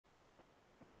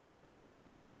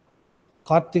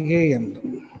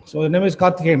Karthikeyan. So your name is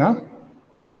Karthikeyan, huh?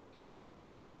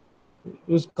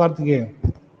 Who's Karthikeyan?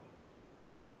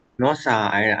 No, sir.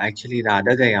 I actually the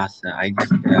other guy asked, sir. I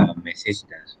just messaged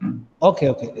there. Okay,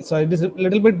 okay. So it is a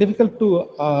little bit difficult to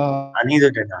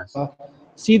Another did ask.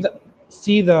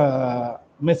 see the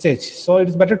message. So it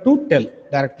is better to tell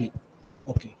directly.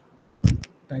 Okay.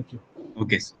 Thank you.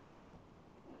 Okay, sir.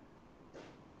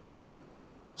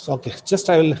 So okay, just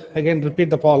I will again repeat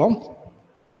the problem.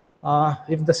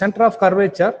 If the center of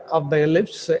curvature of the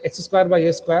ellipse x square by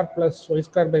a square plus y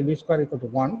square by b square equal to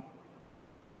 1,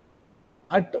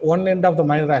 at one end of the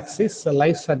minor axis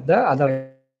lies at the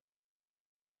other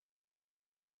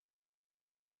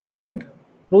end,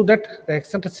 prove that the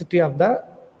eccentricity of the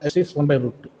ellipse is 1 by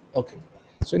root 2. Okay.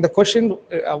 So in the question,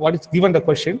 what is given the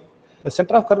question, the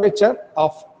center of curvature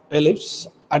of ellipse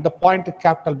at the point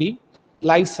capital B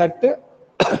lies at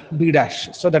B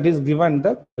dash. So that is given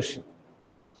the question.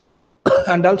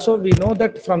 And also we know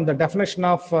that from the definition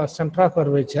of center of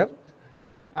curvature,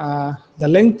 the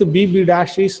length BB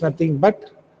dash is nothing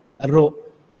but rho.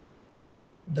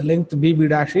 The length BB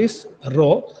dash is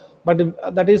rho, but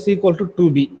that is equal to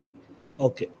 2B.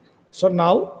 Okay. So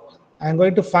now I am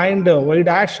going to find y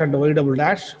dash and y double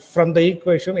dash from the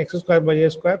equation x square by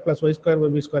a square plus y square by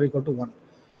b square equal to 1.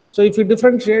 So if you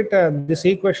differentiate this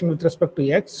equation with respect to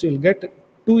x, you will get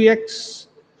 2x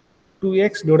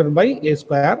divided by a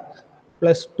square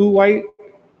plus 2y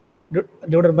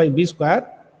divided by b square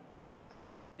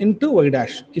into y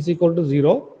dash is equal to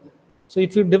 0. So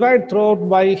if you divide throughout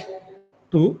by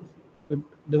 2,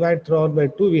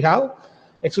 we have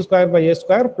x square by a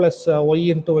square plus y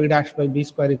into y dash by b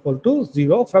square equal to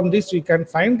 0. From this we can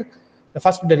find the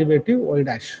first derivative y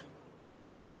dash.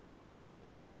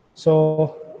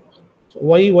 So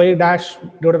y dash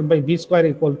divided by b square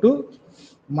equal to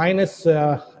minus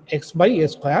x by a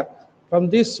square. From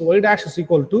this y dash is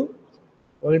equal to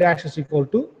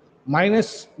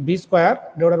minus b square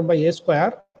divided by a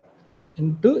square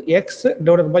into x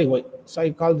divided by y. So I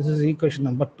call this is equation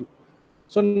number 2.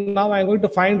 So now I am going to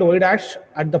find y dash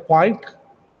at the point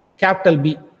capital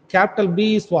B. Capital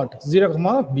B is what? 0,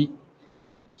 comma B.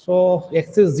 So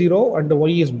x is 0 and y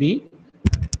is B.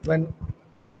 When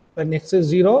x is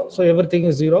 0, so everything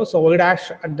is 0. So y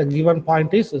dash at the given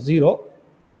point is 0.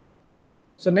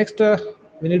 So next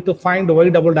we need to find y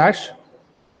double dash.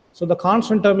 So the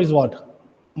constant term is what?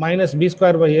 Minus b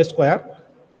square by a square.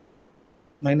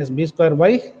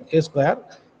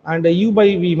 And u by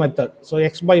v method. So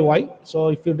x by y. So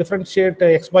if you differentiate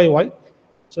x by y,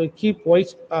 so you keep y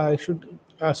should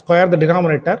square the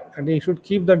denominator, and you should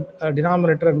keep the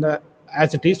denominator and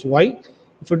as it is y.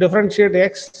 If you differentiate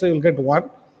x, so you will get 1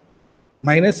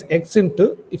 minus x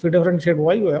into, if you differentiate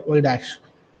y dash.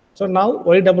 So now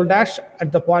y double dash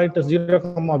at the point 0,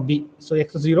 comma b. So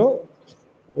x 0,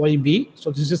 y b.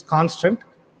 So this is constant.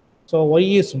 So y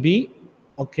is b.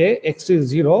 Okay, x is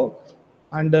 0,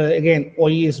 and again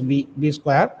y is b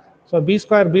square. So b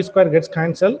square gets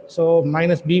cancelled. So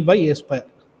minus b by a square.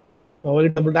 So y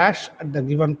double dash at the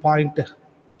given point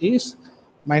is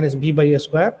minus b by a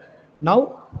square.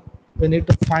 Now we need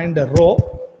to find the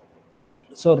rho.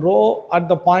 So rho at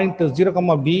the point 0,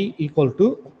 comma b equal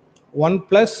to 1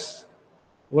 plus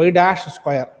y dash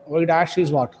square. Y dash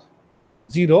is what?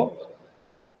 0.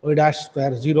 Y dash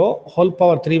square 0 whole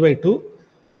power 3 by 2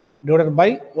 divided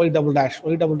by y double dash.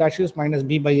 Y double dash is minus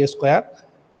b by a square.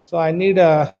 So I need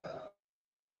a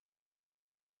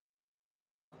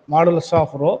modulus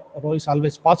of rho. Rho is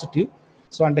always positive.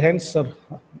 So and hence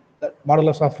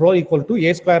modulus of rho equal to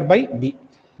a square by b.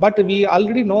 But we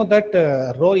already know that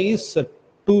rho is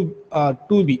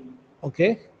 2b.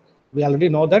 Okay, we already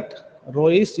know that rho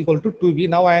is equal to 2b.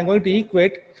 Now I am going to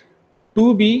equate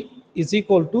 2b is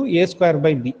equal to a square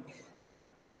by b.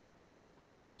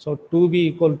 So 2b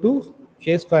equal to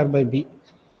a square by b.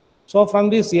 So from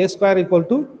this a square equal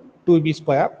to 2b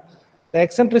square. The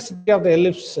eccentricity of the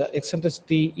ellipse,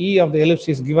 eccentricity E of the ellipse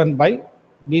is given by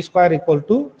b square equal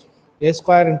to a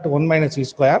square into 1 minus e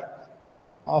square.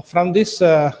 From this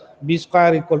b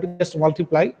square equal to, just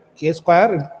multiply a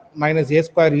square minus a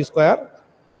square e square.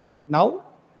 Now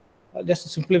just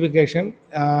simplification,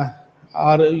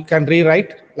 or you can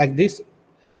rewrite like this: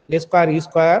 a square e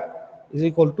square is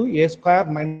equal to a square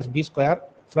minus b square.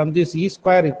 From this e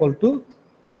square equal to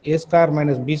a square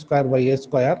minus b square by a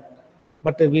square.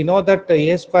 But we know that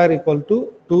a square equal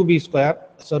to 2b square.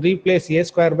 So replace a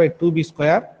square by 2b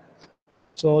square.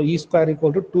 So e square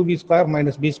equal to 2b square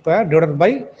minus b square divided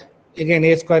by, again,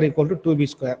 a square equal to 2b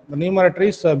square. The numerator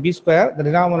is b square, the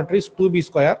denominator is 2b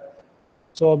square.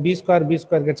 So b square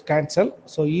gets cancelled.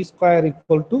 So e square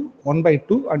equal to 1 by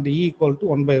 2 and e equal to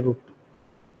 1 by root 2.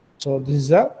 So this is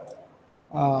the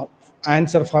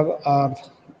answer for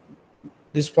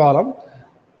this problem.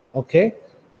 Okay.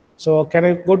 So can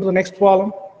I go to the next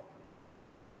problem?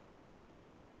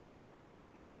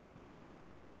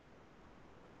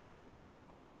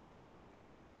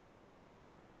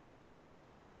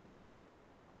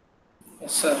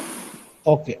 Yes, sir.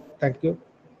 Okay, thank you.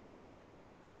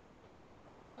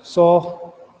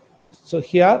 So,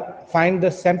 here find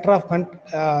the center of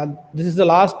this is the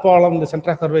last problem, the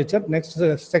center of curvature. Next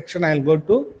section I will go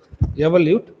to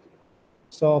evolute.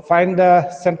 So find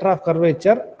the center of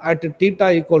curvature at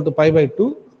theta equal to pi by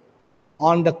 2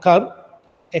 on the curve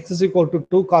x is equal to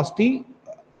 2 cos t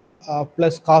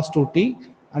plus cos 2t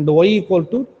and y equal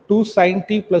to 2 sin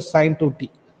t plus sin 2t.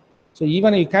 So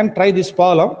even you can try this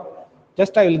problem.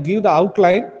 Just I will give the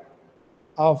outline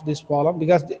of this problem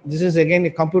because this is again a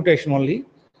computation only.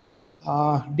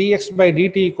 Dx by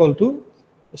dt equal to,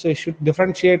 so you should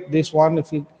differentiate this one.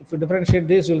 If you differentiate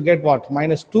this, you'll get what?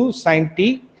 Minus 2 sin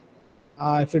t.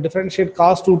 If you differentiate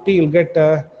cos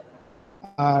 2t,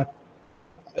 uh,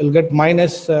 you'll get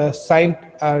minus sin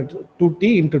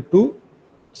 2t into 2.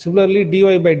 Similarly,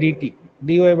 dy by dt.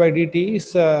 dy by dt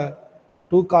is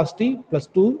 2 cos t plus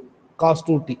 2 cos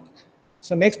 2t.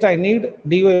 So next I need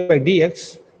dy by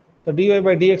dx. So dy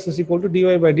by dx is equal to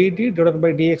dy by dt divided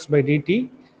by dx by dt.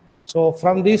 So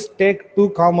from this take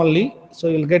 2 commonly. So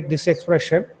you'll get this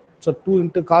expression. So 2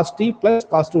 into cos t plus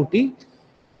cos 2t.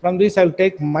 From this I'll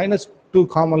take minus 2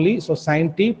 commonly. So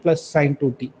sin t plus sin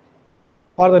 2t.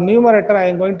 For the numerator, I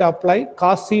am going to apply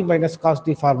cos c minus cos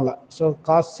d formula. So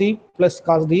cos c plus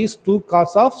cos d is 2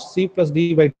 cos of c plus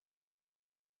d by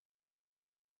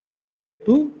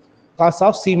 2 cos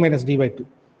of c minus d by 2.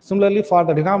 Similarly, for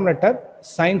the denominator,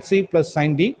 sin c plus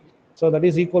sin d, so that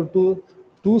is equal to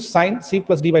 2 sin c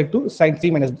plus d by 2 sin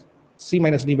c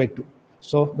minus d by 2.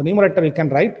 So the numerator you can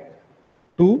write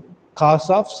 2 cos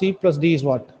of c plus d is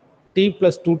what? T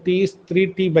plus 2t is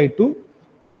 3t by 2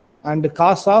 and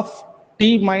cos of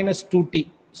t minus 2t.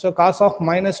 So cos of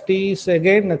minus t is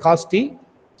again cos t.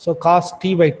 So cos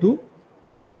t by 2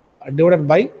 divided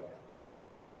by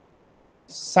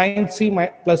sin c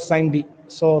plus sin d.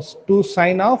 So 2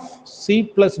 sin of c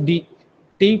plus d.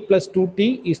 T plus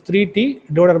 2t is 3t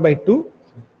divided by 2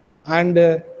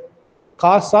 and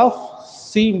cos of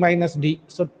c minus d.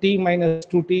 So t minus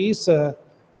 2t is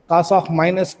cos of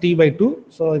minus t by 2.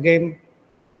 So again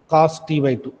cos t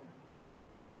by 2.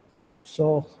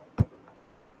 So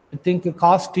I think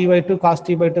cos t by 2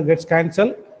 gets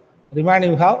cancelled.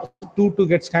 Remaining you have 2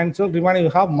 gets cancelled. Remaining you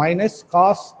have minus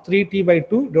cos 3t by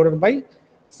 2 divided by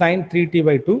sin 3t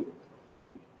by 2.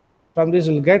 From this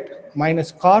you will get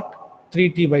minus cot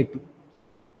 3t by 2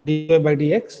 dy by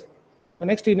dx. So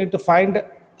next you need to find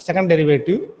second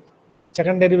derivative.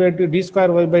 Second derivative d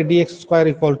square y by dx square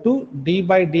equal to d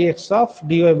by dx of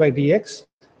dy by dx.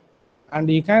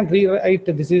 And you can rewrite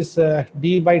this is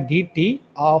d by dt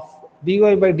of dy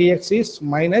by dx is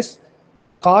minus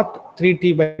cot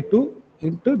 3t by 2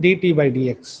 into dt by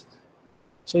dx.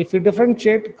 So if you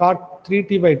differentiate cot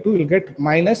 3t by 2, you'll get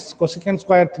minus cosecant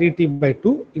square 3t by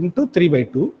 2 into 3 by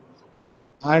 2.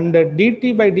 And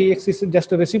dt by dx is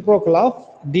just a reciprocal of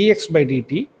dx by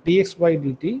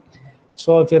dt.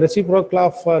 So if the reciprocal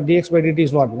of dx by dt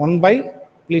is what? 1 by,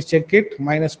 please check it,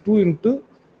 minus 2 into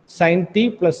sin t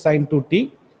plus sin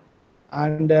 2t.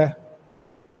 And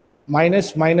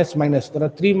minus, minus, minus. There are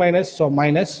 3 minus, so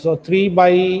minus. So 3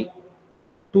 by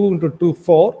 2 into 2,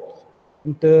 4.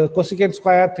 Into cosecant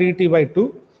square 3t by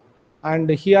 2. And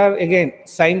here again,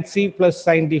 sin c plus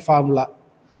sin d formula.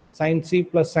 Sin c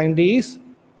plus sin d is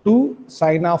 2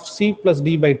 sin of c plus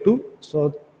d by 2.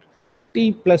 So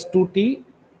t plus 2t,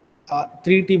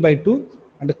 3t by 2.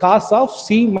 And cos of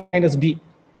c minus d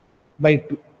by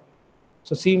 2.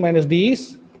 So c minus d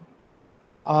is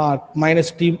minus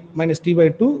t by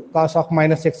 2, cos of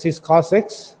minus x is cos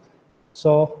x.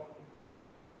 So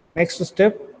next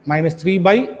step, minus 3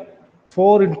 by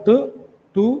 4 into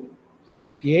 2,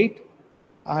 8.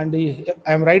 And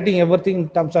I am writing everything in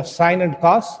terms of sine and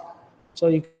cos. So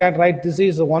you can write this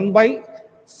is 1 by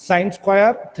sine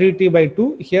square 3t by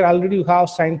 2. Here already you have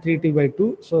sine 3t by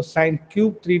 2. So sine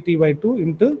cube 3t by 2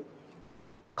 into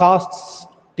cos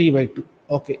t by 2.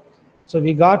 Okay. So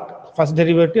we got first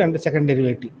derivative and the second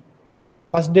derivative.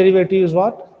 First derivative is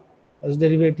what? First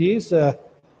derivative is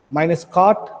minus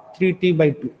cot 3t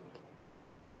by 2.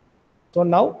 So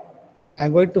now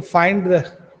I'm going to find the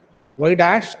y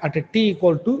dash at a t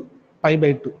equal to pi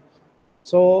by 2.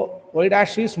 So y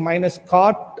dash is minus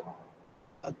cot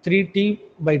 3t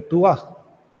by 2,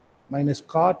 minus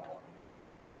cot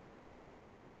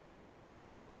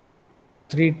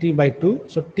 3t by 2.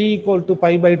 So t equal to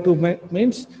pi by 2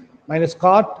 means minus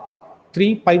cot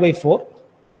 3 pi by 4,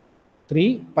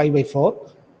 3 pi by 4,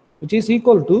 which is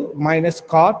equal to minus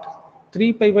cot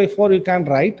 3 pi by 4. You can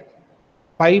write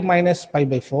pi minus pi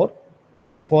by 4.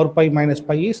 4 pi minus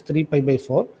pi is 3 pi by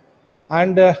 4.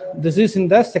 And this is in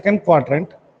the second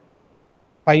quadrant.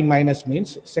 Pi minus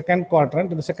means second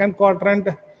quadrant. In the second quadrant,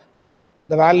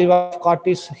 the value of cot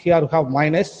is here we have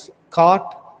minus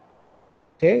cot.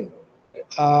 Okay,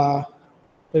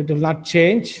 it will not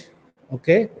change.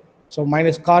 Okay, so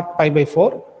minus cot pi by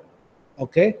 4.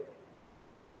 Okay,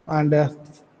 and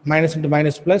minus into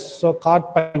minus plus. So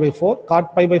cot pi by 4.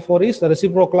 Cot pi by 4 is the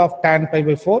reciprocal of tan pi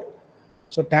by 4.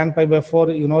 So tan pi by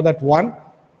 4, you know that 1.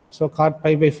 So cot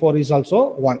pi by 4 is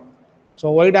also 1.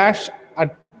 So y dash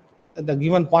at the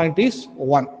given point is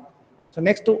 1. So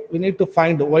next we need to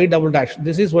find y double dash.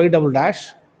 This is y double dash.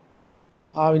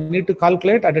 We need to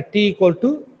calculate at a t equal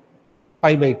to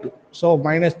pi by 2. So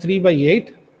minus 3 by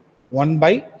 8, 1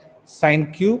 by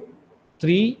sine cube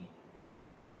 3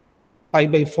 pi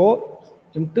by 4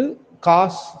 into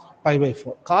cos pi by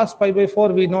 4. Cos pi by 4,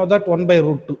 we know that 1 by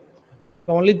root 2.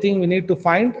 The only thing we need to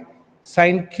find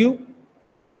sine cube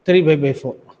 3 pi by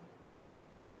 4.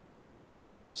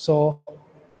 So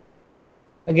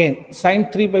again,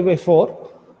 sine 3 pi by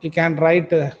 4, you can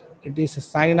write it is a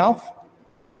sine of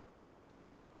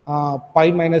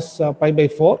pi minus pi by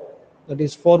 4. That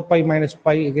is 4 pi minus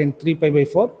pi, again 3 pi by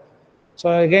 4.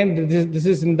 So again, this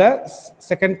is in the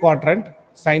second quadrant,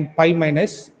 sine pi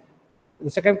minus.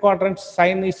 The second quadrant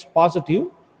sine is positive.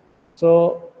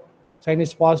 So sine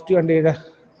is positive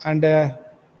and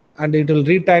it will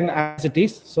return as it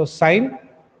is. So sine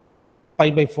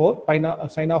pi by 4,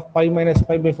 sine of pi minus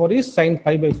pi by 4 is sine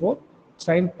pi by 4.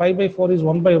 Sine pi by 4 is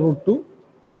 1 by root 2.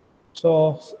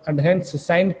 So, and hence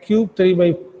sine cube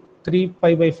 3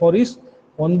 pi by 4 is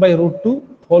 1 by root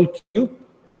 2 whole cube,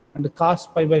 and cos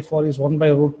pi by 4 is 1 by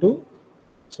root 2.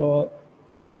 So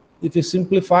if you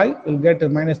simplify, you'll get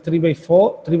minus 3 by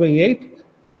 4, 3 by 8.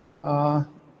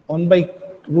 1 by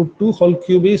root 2 whole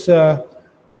cube is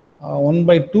 1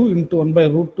 by 2 into 1 by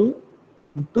root 2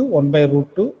 into 1 by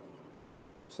root 2.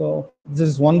 So this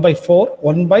is 1 by 4,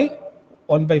 1 by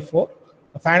 1 by 4.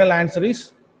 The final answer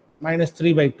is minus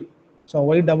 3 by 2. So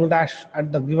y double dash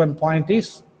at the given point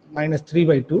is minus 3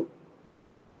 by 2.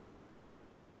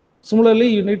 Similarly,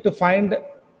 you need to find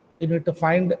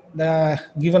the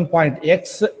given point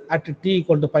x at t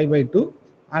equal to pi by 2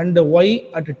 and y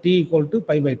at t equal to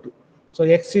pi by 2. So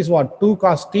x is what? 2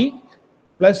 cos t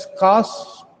plus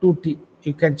cos 2t.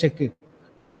 You can check it.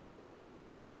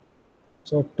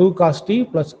 So 2 cos t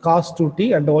plus cos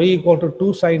 2t and y equal to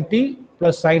 2 sin t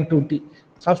plus sin 2t.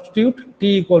 Substitute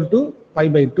t equal to pi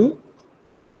by 2.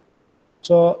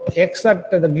 So x at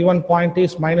the given point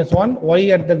is minus 1, y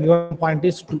at the given point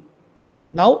is 2.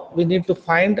 Now we need to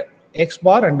find x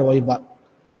bar and y bar.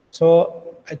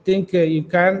 So I think you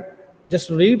can just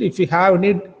read. If you have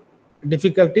any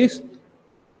difficulties,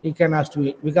 you can ask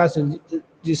me, because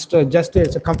it's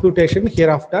a computation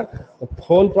hereafter. The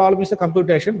whole problem is a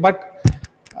computation, but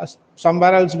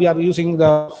somewhere else we are using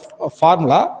the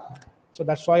formula. So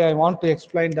that's why I want to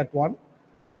explain that one.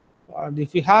 And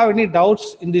if you have any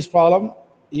doubts in this problem,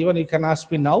 even you can ask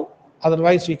me now.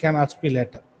 Otherwise, you can ask me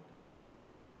later.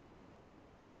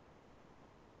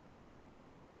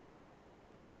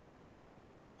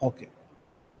 Okay.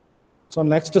 So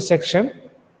next section,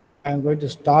 I'm going to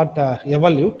start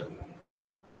evolute.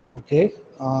 Okay.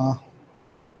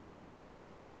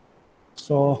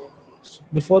 So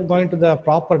before going to the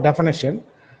proper definition,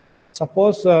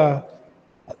 suppose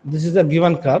this is a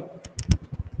given curve.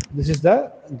 This is the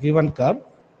given curve.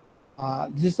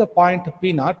 This is the point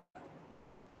P naught.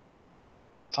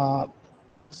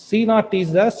 C naught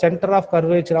is the center of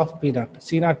curvature of P naught.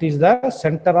 C naught is the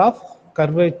center of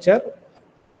curvature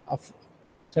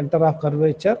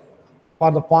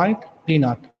for the point P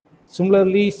naught.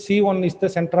 Similarly, C1 is the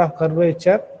center of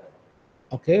curvature,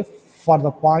 okay, for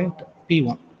the point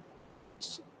P1,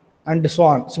 and so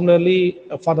on. Similarly,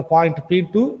 for the point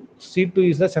P2, C2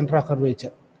 is the center of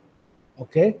curvature.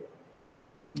 Okay,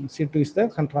 C2 is the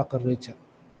center of curvature.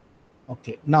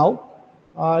 Okay, now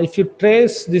if you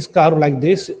trace this curve like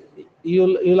this,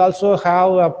 you'll also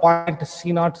have a point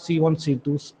C0, C1,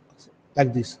 C2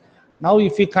 like this. Now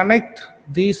if you connect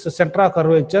these center of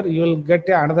curvature, you will get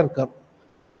another curve.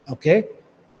 Okay,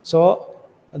 so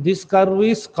this curve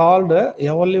is called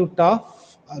evolute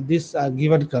of this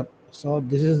given curve. So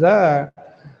this is the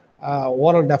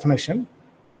oral definition.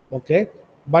 Okay,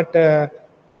 but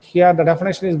here the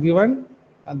definition is given,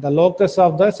 and the locus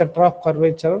of the center of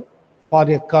curvature for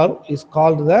a curve is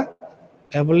called the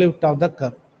evolute of the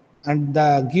curve, and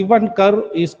the given curve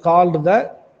is called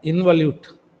the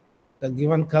involute. the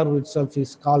given curve itself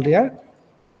is called a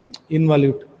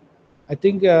involute. I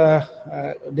think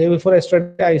day before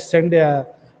yesterday I sent a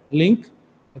link.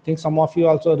 I think some of you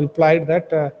also replied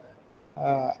that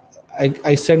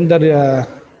I sent the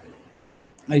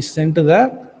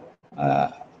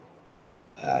uh,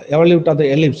 evolute of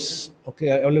the ellipse. Okay,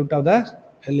 evolute of the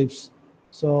ellipse.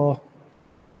 So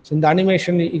in the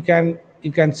animation you can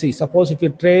see. Suppose if you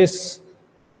trace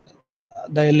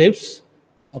the ellipse,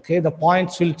 okay, the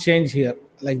points will change here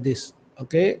like this.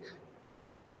 Okay,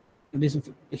 it is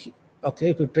okay.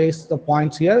 If you trace the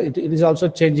points here, it is also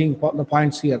changing the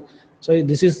points here. So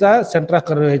this is the center of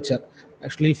curvature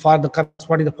actually for the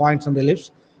corresponding the points on the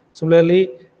ellipse.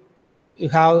 Similarly, you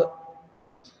have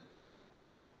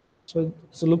so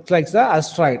looks like the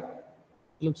asteroid.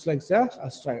 Looks like the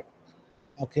asteroid.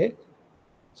 Okay.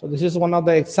 So this is one of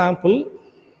the example.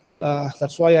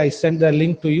 That's why I send the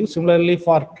link to you. Similarly,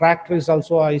 for tractors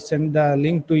also I send the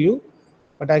link to you,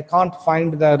 but I can't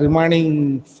find the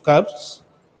remaining curves.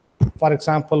 For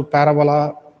example,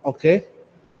 parabola, okay,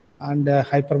 and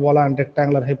hyperbola and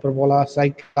rectangular hyperbola,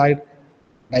 cycloid.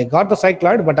 I got the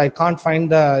cycloid, but I can't find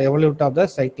the evolute of the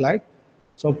cycloid.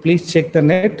 So please check the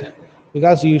net,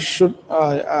 because you should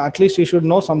at least you should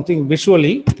know something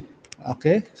visually.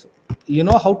 Okay, you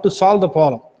know how to solve the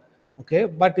problem. Okay,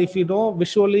 but if you know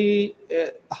visually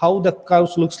how the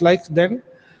curves looks like, then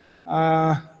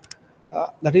uh,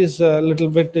 that is a little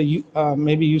bit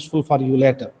maybe useful for you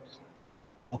later.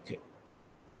 Okay.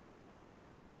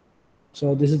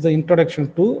 So this is the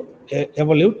introduction to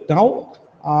evolute. Now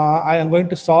I am going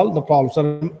to solve the problem.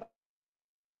 So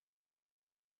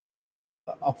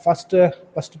first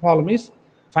problem is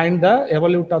find the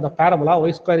evolute of the parabola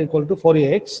y square equal to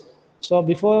 4ax. So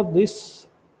before this,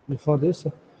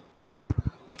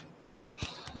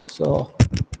 so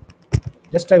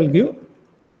just I will give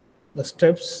the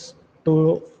steps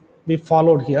to be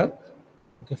followed here.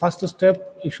 Okay, first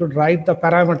step, you should write the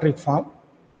parametric form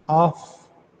of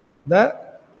the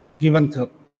given curve.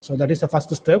 So that is the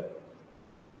first step.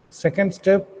 Second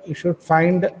step, you should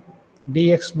find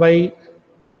dx by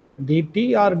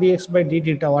dt or dx by d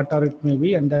theta, whatever it may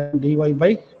be, and then dy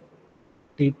by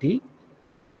dt.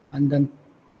 And then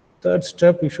third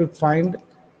step, you should find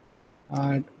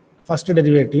first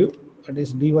derivative, that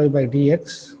is dy by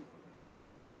dx.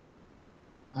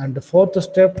 And the fourth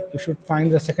step, you should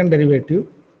find the second derivative,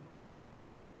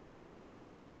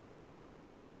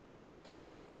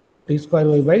 d square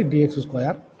y by dx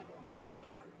square.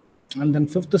 And then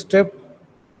fifth step,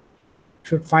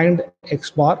 should find x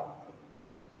bar.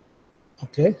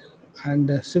 Okay,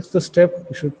 and sixth step,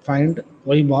 you should find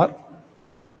y bar,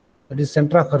 that is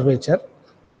center of curvature.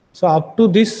 So up to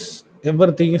this,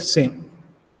 everything is same.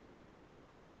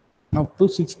 Up to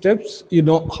 6 steps, you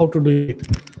know how to do it.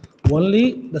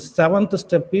 Only the seventh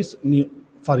step is new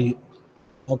for you.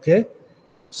 Okay,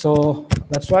 so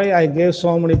that's why I gave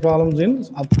so many problems in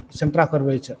center of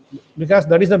curvature, because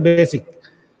that is the basic.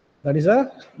 That is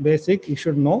a basic you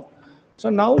should know. So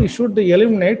now you should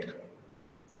eliminate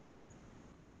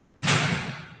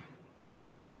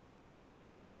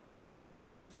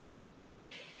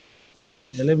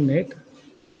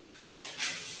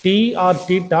t or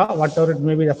theta, whatever it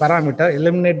may be the parameter,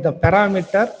 eliminate the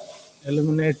parameter,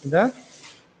 eliminate the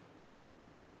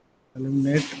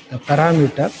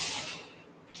parameter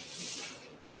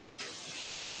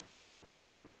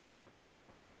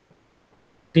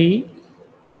t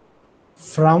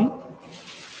from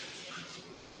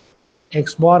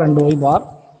x bar and y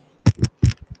bar,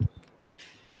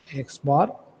 x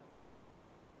bar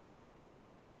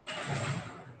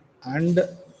and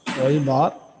y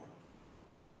bar,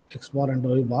 x bar and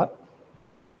y bar,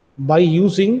 by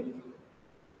using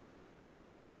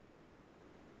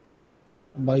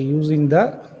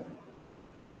the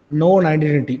known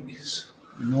identities,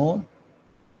 known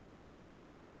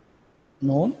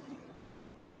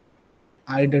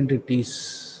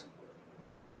identities.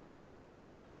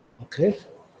 Okay,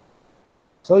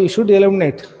 so you should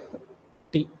eliminate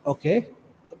t, okay,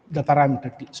 the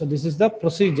parameter t. So this is the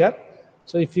procedure.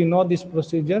 So if you know this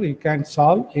procedure, you can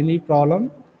solve any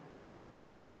problem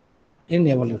in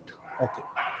evolute. Okay,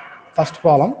 first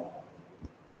problem,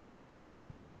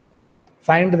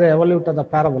 find the evolute of the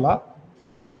parabola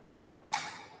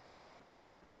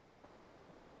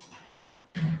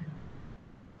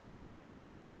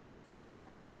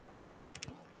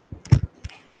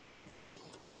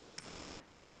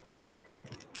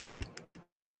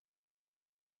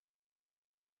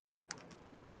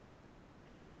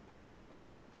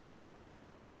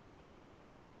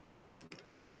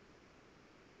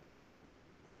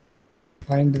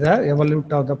find the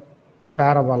evolute of the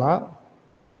parabola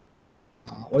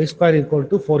Y square equal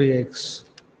to 4ax.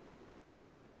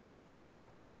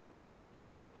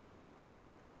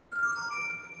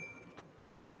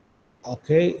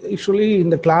 Okay, usually in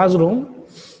the classroom,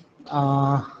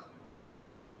 I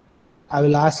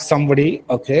will ask somebody,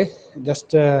 okay,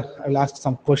 just I will ask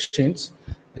some questions.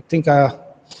 I think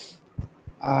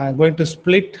I'm going to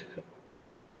split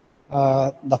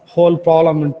the whole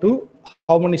problem into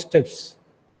how many steps?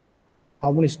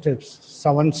 How many steps?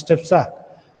 7 steps are.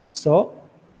 So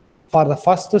for the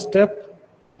first step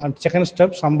and second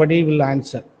step, somebody will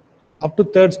answer. Up to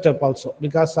third step also,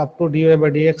 because up to dy by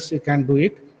dx, you can do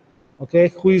it. Okay,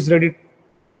 who is ready?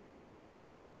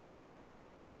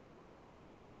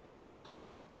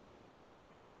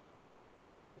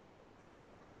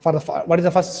 For the what is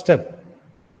the first step?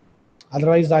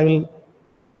 Otherwise, I will.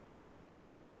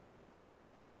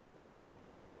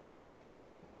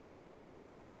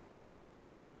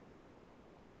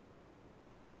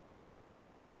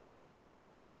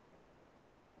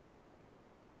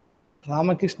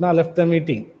 Ramakrishna left the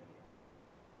meeting.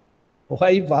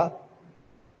 Why, pa?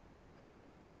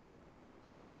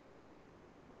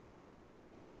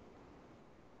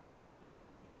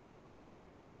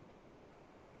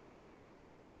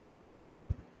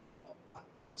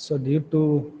 So due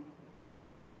to,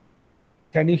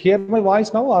 can you hear my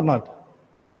voice now or not?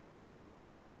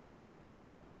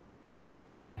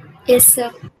 Yes,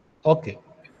 sir. Okay.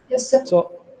 Yes, sir.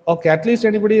 So, okay, at least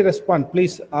anybody respond,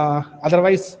 please.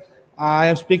 Otherwise, I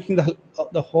am speaking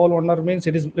the whole 1 hour means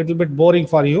it is a little bit boring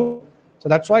for you. So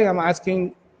that's why I'm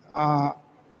asking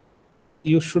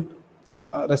you should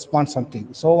respond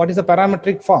something. So what is the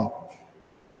parametric form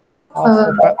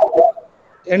of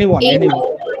anyone? A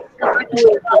Anyone?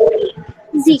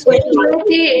 is equal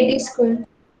to 80 square.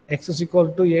 X is equal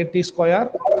to 80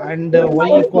 square and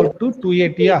y equal to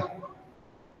 280. Yeah.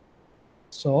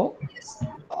 So, this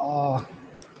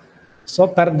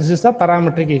is the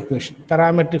parametric equation.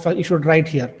 Parametric, you should write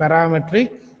here.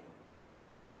 Parametric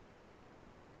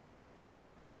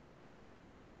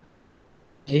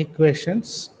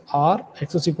equations are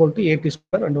x is equal to 80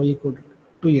 square and y equal to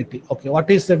 280. Okay, what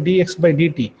is the dx by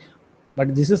dt?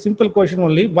 But this is a simple question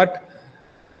only. But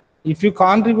if you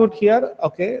contribute here,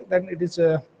 okay, then it is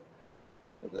a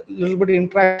little bit of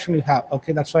interaction you have.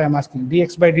 Okay, that's why I'm asking.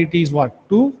 Dx by dt is what?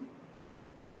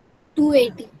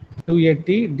 280.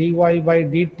 280 dy by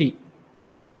dt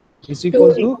is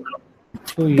equal to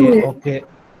 2a. Okay.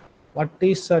 What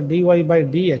is dy by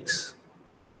dx?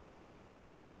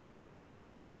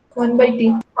 1 by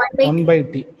t. 1 by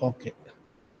t. Okay.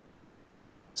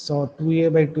 So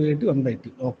 2a by 280, 1 by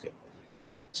t. Okay.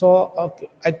 So okay,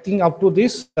 I think up to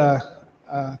this,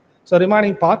 so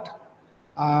remaining part,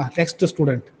 next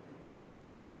student,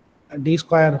 d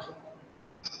square,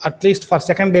 at least for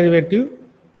second derivative,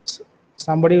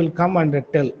 somebody will come and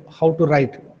tell how to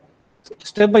write.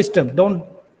 Step by step, don't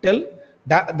tell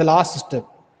that the last step.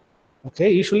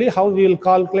 Okay, usually how we will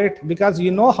calculate, because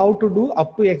you know how to do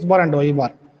up to x bar and y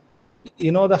bar.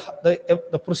 You know the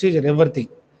procedure, everything.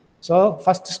 So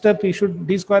first step, you should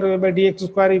d square y by dx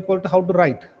square equal to how to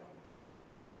write.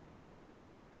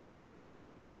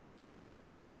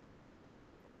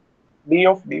 d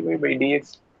of dy by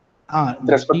dx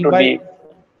with respect D to by dx.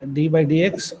 d by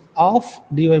dx of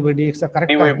dy by dx, the correct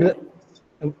dy by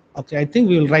okay, I think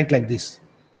we will write like this.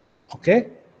 Okay,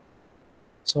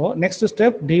 so next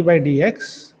step, d by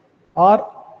dx or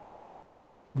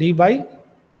d by,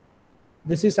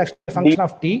 this is actually a function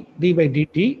of t, d by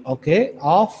dt. Okay,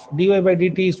 of dy by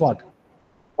dt is what?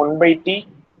 1 by t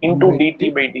 1 into by dt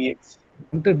t by dx.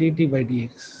 into dt by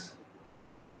dx.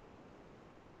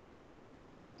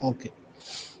 Okay,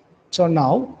 so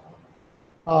now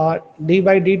d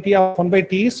by dt of 1 by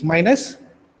t is minus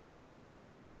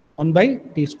 1 by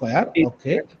t square.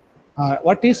 Okay.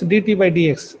 What is dt by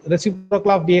dx?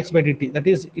 Reciprocal of dx by dt. That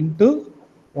is into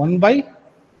 1 by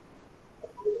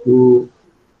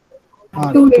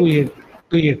 280.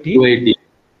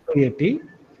 280.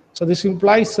 So this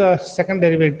implies second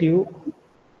derivative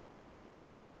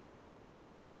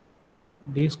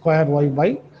d square y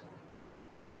by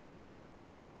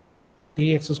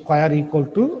dx square equal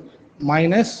to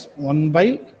minus 1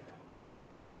 by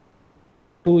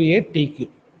 2a tq.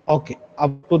 Okay,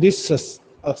 up to this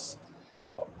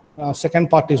second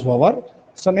part is over.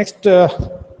 So next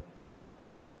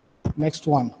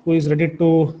one, who is ready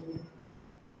to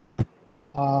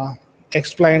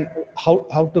explain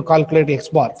how to calculate x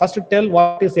bar? First, tell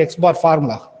what is x bar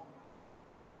formula.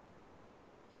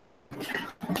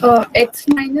 X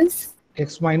minus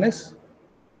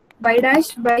y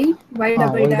dash by y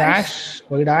double dash.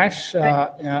 y dash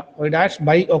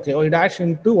by, okay, y dash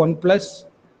into 1 plus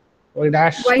y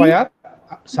dash Y square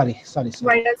sorry.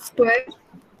 Y dash square.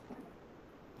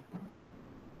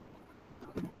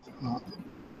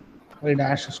 Y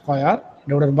dash square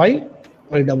divided by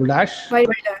y double dash. Y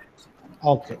dash.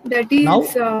 Okay. That is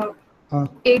now,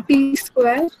 AT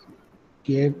square.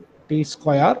 AT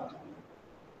square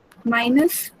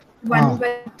Minus 1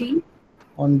 by t.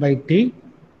 1 by t.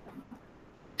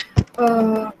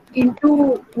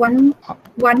 Into 1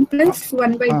 plus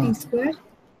 1 by t square.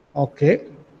 Okay.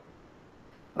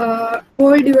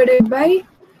 Whole divided by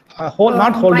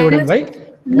not whole divided by.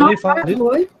 Not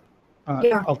whole.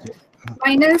 Yeah. Okay.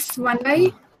 Minus 1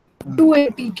 by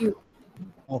 2AT cube.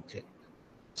 Okay.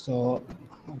 So,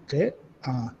 okay.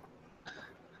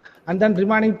 And then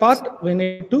remaining part we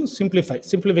need to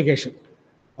simplification.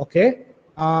 Okay.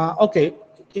 Okay.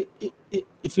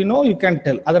 If you know, you can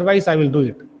tell. Otherwise, I will do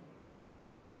it.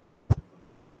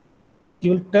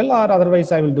 You will tell, or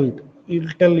otherwise I will do it. You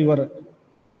will tell your.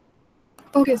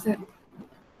 Okay, sir.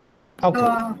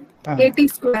 Okay. AT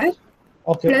square.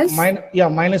 Okay. Plus.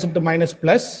 Minus into minus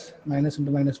plus. Minus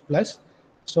into minus plus.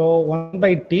 So 1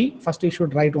 by t. First, you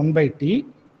should write 1 by t,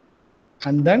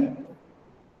 and then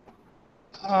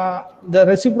the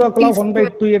reciprocal of 1 by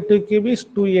 2AT cube is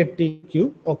 2AT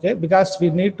cube. Okay, because we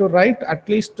need to write at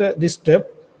least this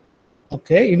step.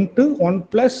 Okay, into 1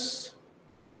 plus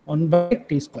 1 by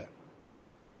t square.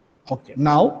 Okay,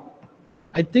 now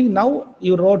I think now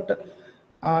you wrote.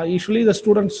 Usually the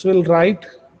students will write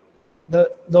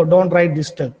don't write this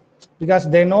step because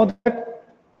they know that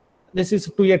this is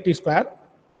 2AT square.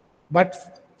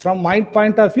 But from my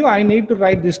point of view, I need to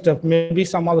write this step. Maybe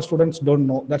some other students don't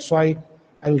know. That's why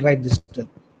I will write this step.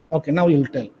 Okay, now you will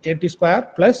tell AT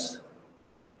square plus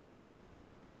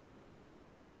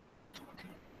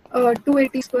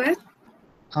 2AT square.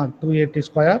 2AT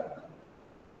square.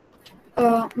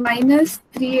 Minus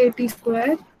 3AT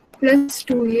square plus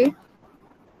 2A.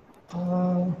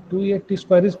 2AT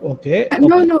square is okay.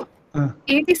 No.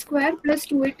 AT square plus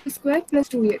 2AT square plus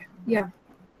 2A. Yeah.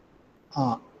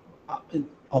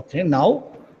 Okay, now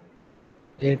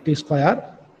AT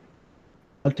square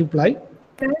multiply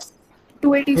plus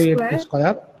 2AT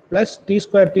square plus t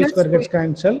square gets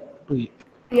cancelled 2A.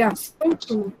 Yeah, so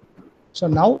 2. So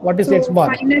now what is x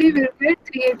bar? Finally we'll get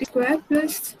 3AT square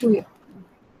plus 2A.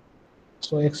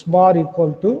 So x bar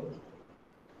equal to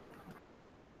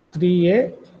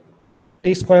 3A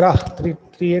t square,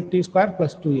 3A t square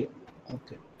plus 2A.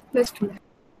 Okay. Plus 2A.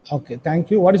 Okay,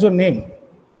 thank you. What is your name?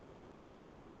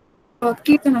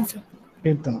 Kirtana, sir.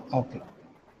 Kirtana. Okay.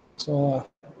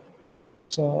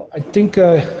 So I think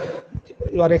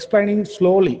you are explaining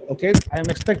slowly. Okay, I am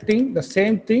expecting the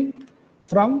same thing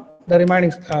from the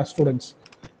remaining students.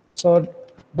 So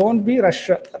don't be rush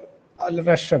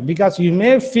because you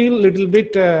may feel little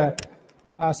bit.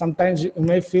 Sometimes you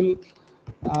may feel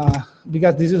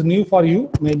because this is new for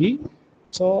you, maybe.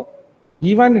 So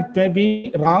even it may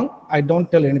be wrong, I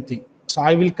don't tell anything. So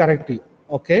I will correct you.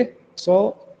 Okay.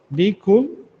 So be cool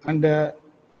and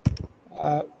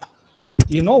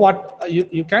you know what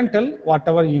you can tell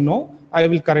whatever you know. I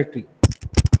will correct you.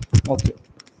 Okay.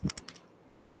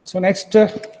 So next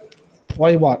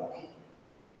y bar.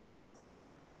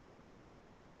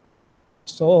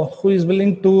 So who is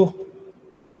willing to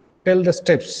tell the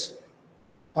steps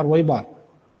for y bar?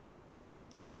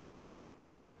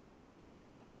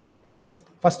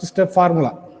 First step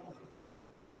formula.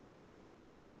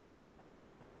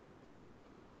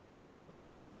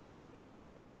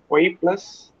 Y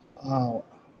plus.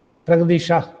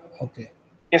 Pragadisha. Okay.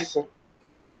 Yes, sir.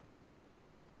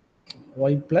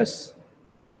 Y plus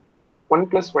 1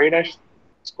 plus y dash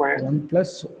square. 1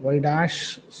 plus y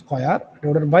dash square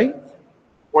divided by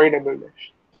y double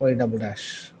dash. Y double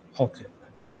dash. Okay.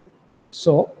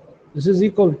 So this is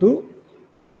equal to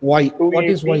y. 280. What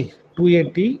is y?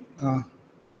 280.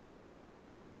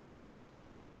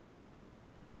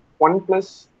 1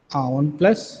 plus 1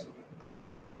 plus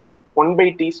 1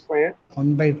 by t square.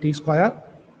 1 by t square.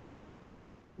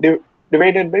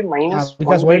 Divided by minus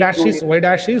because y dash is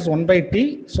 1 by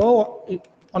t, so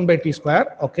 1 by t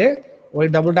square. Okay. Y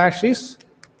double dash is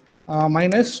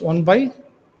minus 1 by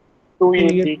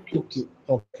 280 cube.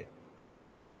 Okay.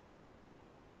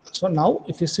 So now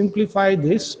if you simplify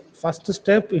this, first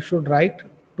step you should write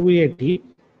 280.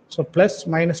 So plus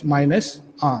minus minus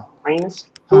minus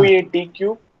 280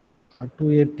 cube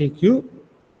 280 cube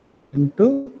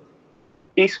into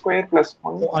t square plus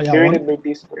 1 divided by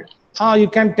t square. You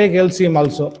can take LCM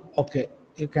also. Okay,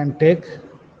 you can take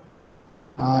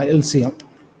LCM.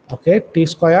 Okay, t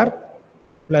square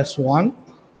plus 1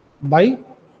 by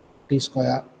t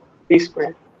square. T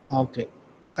square. Okay,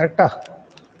 correct?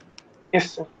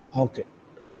 Yes, sir. Okay.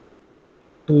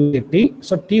 280.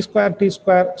 So t square, t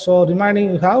square. So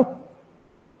remaining you have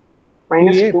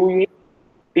minus 2a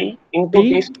 2at into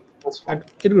t t square plus 1.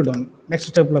 at next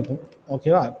step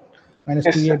okay, minus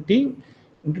Yes, sir. 2at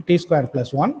into t square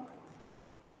plus 1.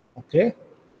 Okay,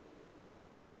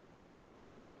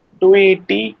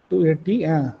 280 280.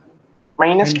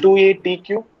 minus And 2at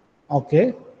cube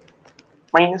okay,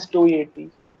 minus 2at.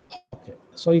 okay.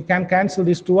 So you can cancel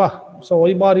these two. So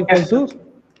y bar equal Yes, sir. to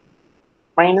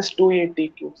Minus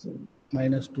 2at cube, sir.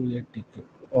 minus 280 cube.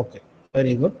 Okay,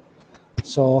 very good.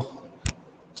 So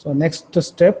next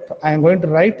step, I am going to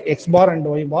write x bar and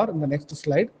y bar in the next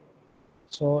slide.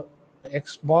 So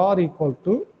x bar equal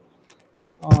to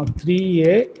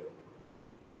 3a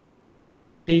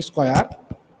t square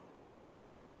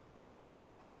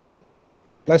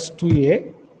plus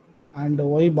 2a and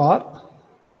y bar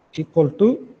equal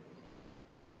to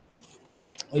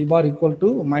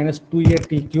minus 2a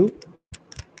t cube.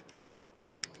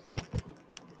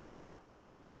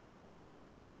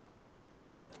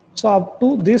 So up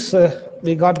to this,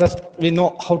 we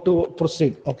know how to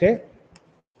proceed. Okay.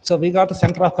 So we got the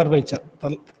center of curvature.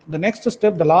 The next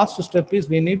step, the last step is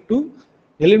we need to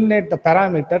eliminate the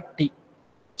parameter t.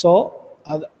 So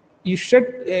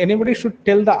anybody should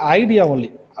tell the idea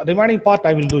only. Remaining part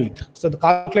I will do it. So the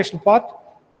calculation part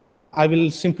I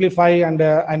will simplify and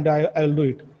I will do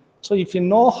it. So if you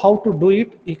know how to do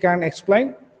it, you can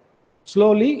explain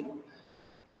slowly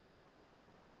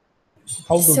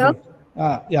how to do So it.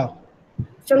 Yeah,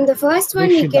 from the first one,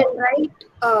 we Rishida. can write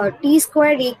t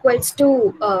squared equals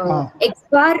to x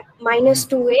bar minus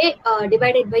 2a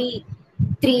divided by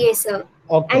 3a, sir.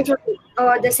 Okay. And from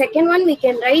the second one, we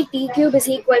can write t cube is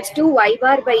equals to y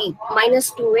bar by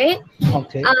minus 2a.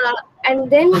 Okay. And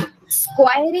then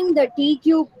squaring the t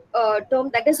cube term,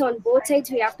 that is on both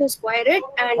sides, we have to square it.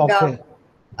 And Okay.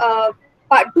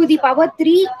 to the power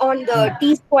 3 on the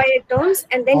t squared terms,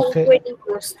 and then Okay. equating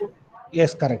those two.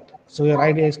 Yes, correct. So your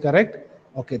idea is correct.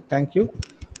 Okay, thank you.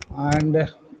 And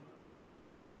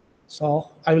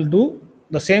so I will do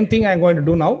the same thing I'm going to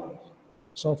do now.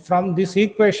 So from this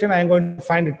equation, I'm going to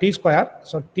find t square.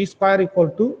 So t square equal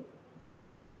to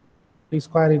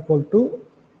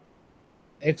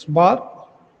x bar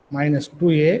minus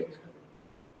 2a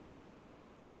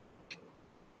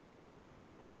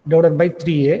divided by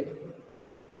 3a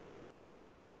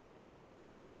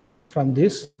from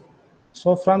this.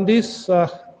 So from this,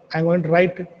 I'm going to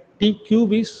write t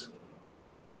cube is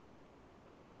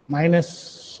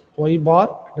minus y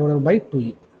bar divided by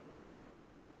 2e.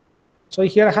 So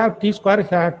here I have t square,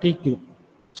 here I have t cube.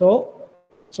 So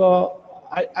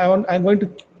I'm going to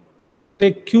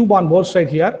take cube on both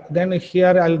sides here. Then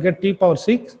here I'll get t power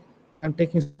 6. I'm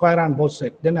taking square on both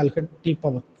sides. Then I'll get t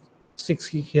power 6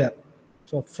 here.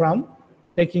 So from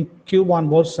taking cube on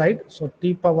both sides, so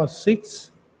t power 6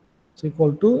 is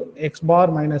equal to x bar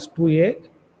minus 2a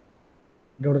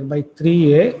divided by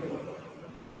 3a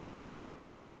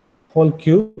whole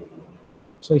cube.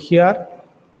 So here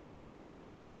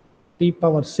t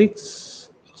power 6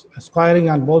 squaring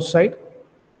on both sides,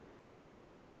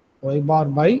 y bar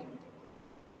by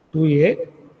 2a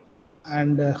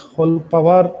and whole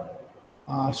power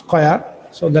square.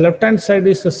 So the left hand side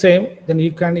is the same, then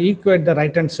you can equate the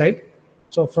right hand side.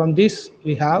 So from this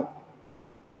we have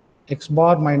x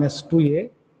bar minus 2a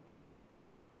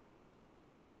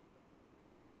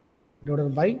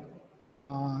divided by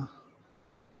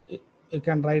you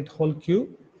can write whole cube.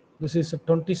 This is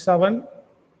 27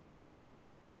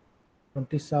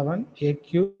 a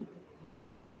cube.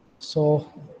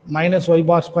 So minus y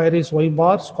bar square is y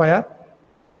bar square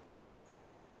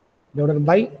divided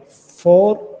by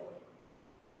 4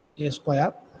 a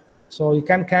square. So you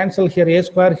can cancel here a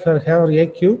square, here a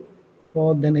cube.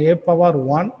 So then a power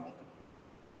 1.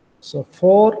 So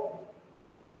 4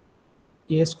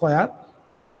 a square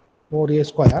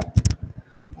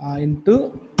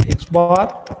into x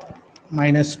bar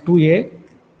minus 2a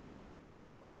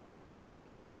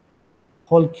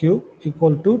whole cube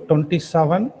equal to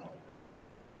 27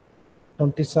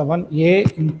 a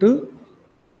into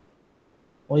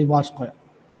y bar square.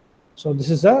 So this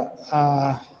is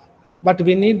but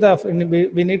we need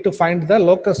to find the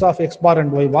locus of x bar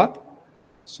and y bar.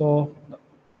 So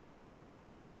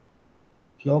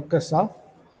locus of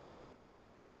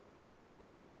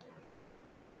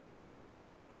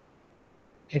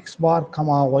x bar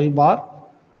comma y bar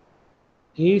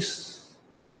is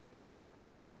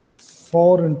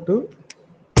 4 into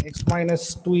x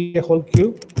minus 2a whole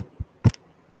cube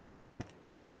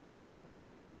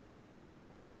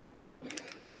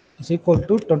is equal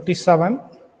to 27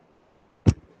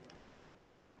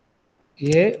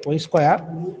 a y square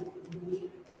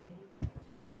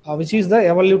which is the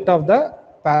evolute of the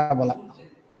parabola.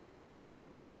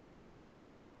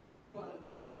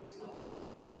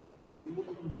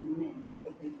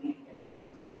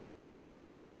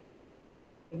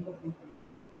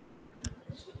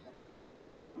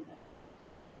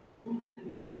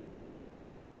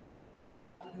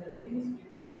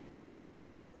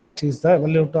 Which is the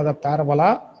evolute of the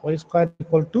parabola y square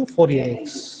equal to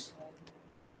 4ax.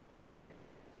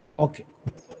 Okay.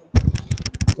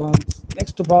 So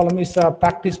next problem is a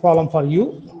practice problem for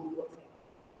you,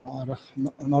 or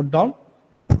note down.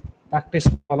 Practice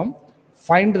problem.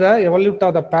 Find the evolute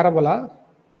of the parabola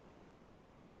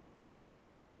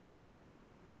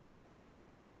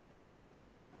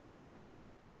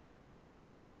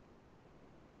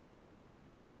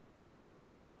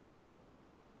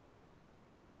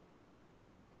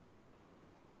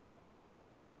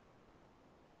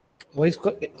x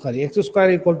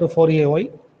square equal to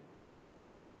 4ay,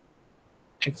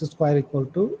 x square equal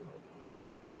to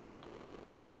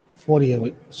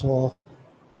 4ay. So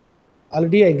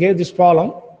already I gave this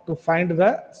problem to find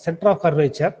the center of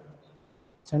curvature.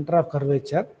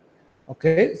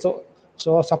 Okay, so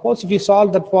suppose if you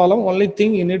solve that problem, only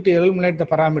thing you need to eliminate the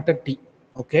parameter t.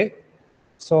 Okay,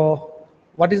 so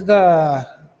what is the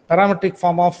parametric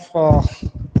form of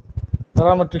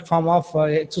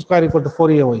x square equal to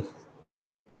 4ay?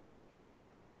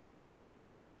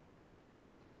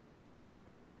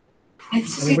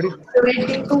 Anybody?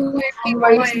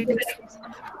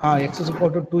 X is equal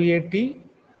to 280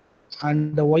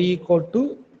 and y equal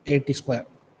to 80 square.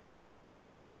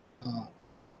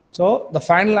 So the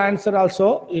final answer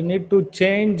also you need to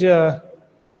change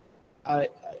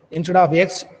instead of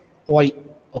x, y.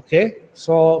 Okay,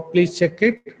 so please check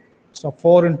it. So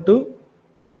 4 into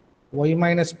y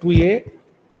minus 2a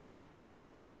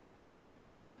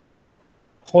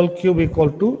whole cube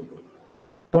equal to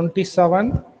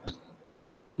 27a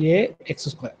x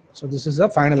square. So this is the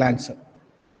final answer.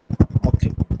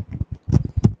 Okay.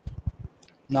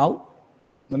 Now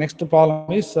the next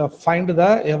problem is find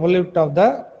the evolute of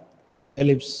the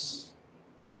ellipse.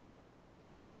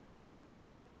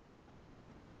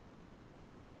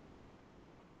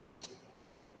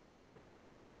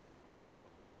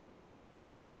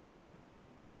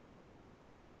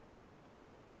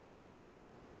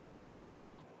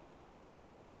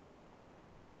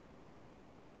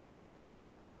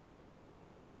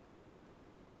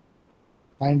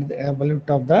 Find the evolute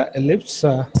of the ellipse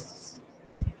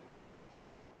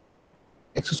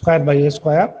x square by a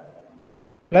square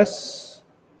plus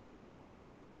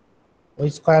y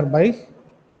square by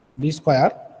b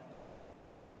square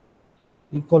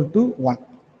equal to 1.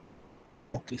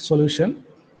 Okay, solution.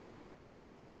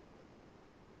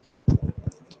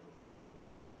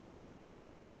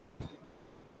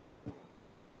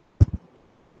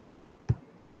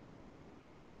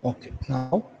 Okay,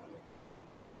 now,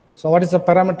 so what is the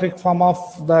parametric form of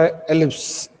the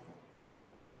ellipse?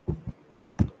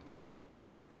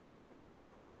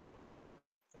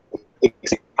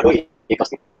 X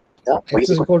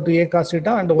is equal to a cos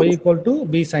theta and y equal to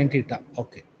b sin theta.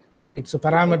 Okay, it's a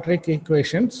parametric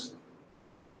equations.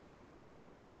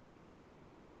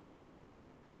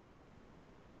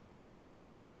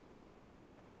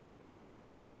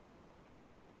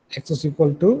 X is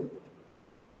equal to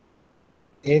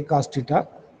a cos theta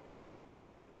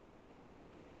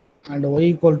and y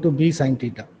equal to b sin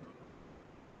theta.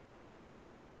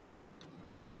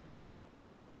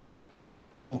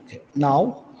 Okay,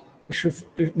 now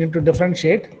we need to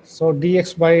differentiate. So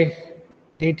dx by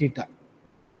d theta.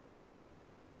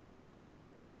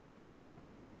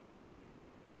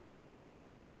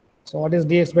 So what is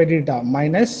dx by d theta?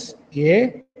 Minus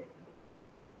a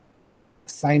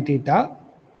sin theta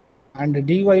and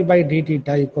dy by d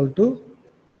theta equal to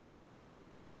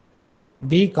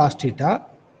b cos theta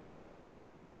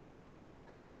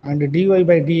and dy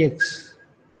by dx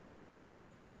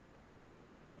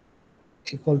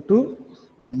equal to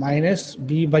minus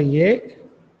b by a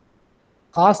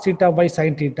cos theta by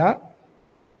sin theta.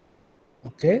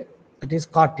 Okay, it is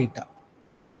cot theta.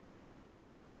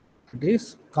 It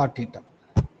is cot theta.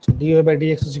 So dy by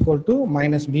dx is equal to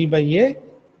minus b by a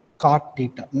cot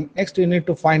theta. Next, you need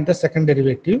to find the second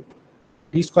derivative,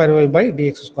 d square y by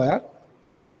dx square.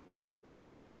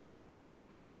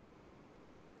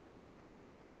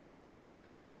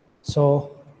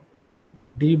 So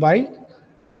d by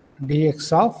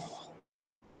dx of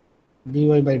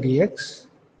dy by dx.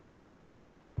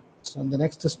 So in the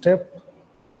next step,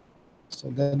 so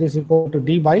that is equal to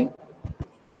d by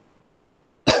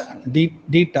d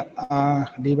theta,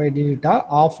 d by d theta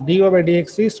of dy by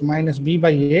dx is minus b by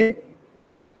a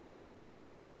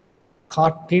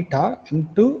cot theta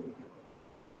into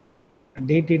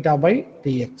d theta by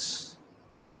dx.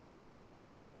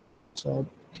 So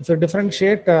if you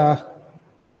differentiate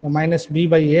minus b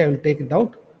by a, I will take it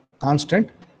out, constant.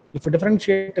 If you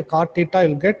differentiate cot theta, you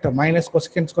will get minus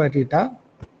cosecant square theta.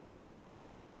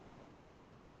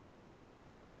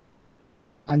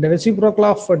 And the reciprocal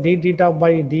of d theta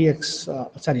by dx,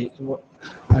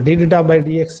 d theta by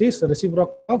dx is the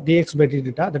reciprocal of dx by d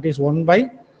theta, that is 1 by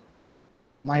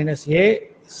minus a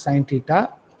sine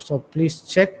theta. So please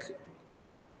check.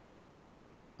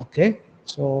 Okay,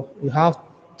 so you have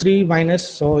 3 minus,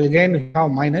 so again you have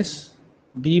minus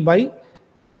b by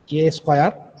a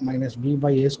square minus b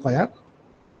by a square.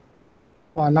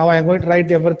 Now I am going to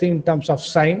write everything in terms of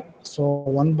sine. So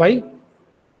 1 by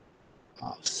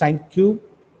sine cube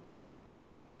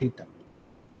theta.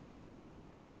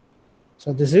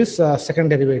 So this is second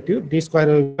derivative, d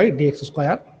square by dx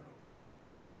square.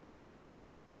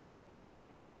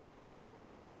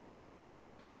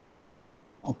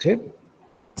 Okay,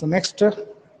 so next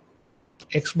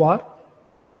x bar.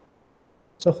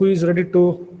 So who is ready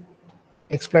to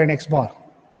explain x bar?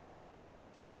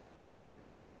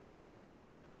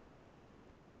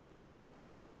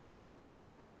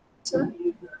 Sir?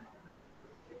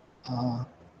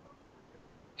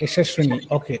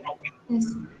 Yashashwini. Okay.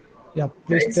 Yes. Yeah,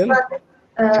 please X tell. bar,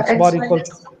 X bar equal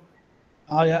to.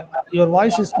 Yeah, your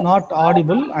voice is not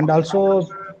audible and also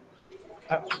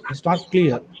it's not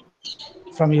clear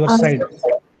from your side.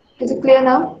 Is it clear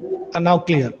now? Now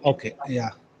clear. Okay. Yeah.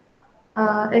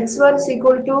 X bar is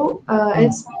equal to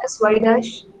x minus y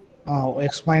dash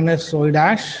X minus y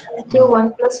dash into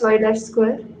 1 plus y dash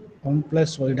square 1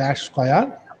 plus y dash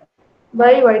square.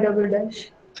 by y double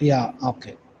dash. Yeah.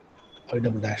 Okay. Y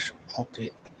double dash.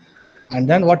 Okay. And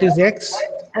then what is x?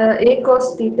 A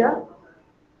cos theta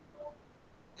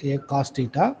A cos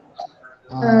theta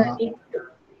into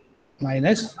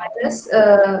minus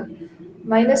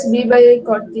minus b by a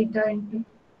cot theta into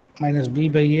minus b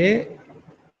by a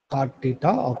cot theta.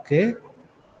 Okay.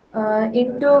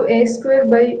 into a square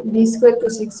by b square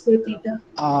cosec square theta.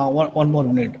 One more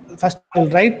minute. First, I will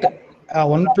write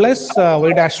 1 plus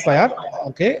y dash square.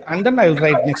 Okay. And then I will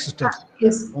write next step.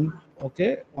 Yes.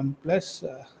 Okay. 1 plus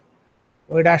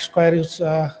y dash square is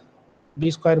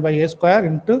b square by a square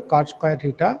into cot square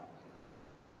theta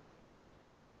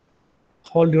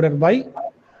whole divided by,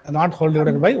 not whole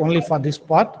divided by, only for this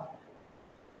part.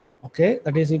 Okay,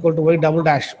 that is equal to y double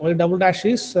dash. Y double dash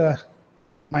is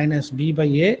minus b by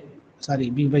a,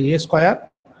 b by a square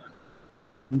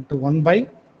into 1 by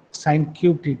sine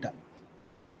cube theta.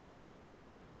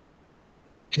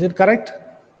 Is it correct?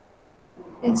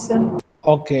 Yes, sir.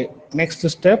 Okay, next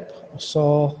step.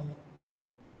 So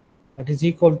that is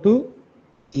equal to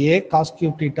a cos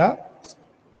cube theta,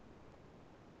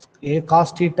 a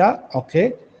cos theta.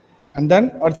 Okay, and then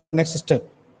what's the next step?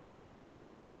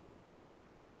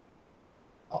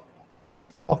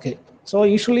 Okay, so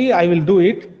usually I will do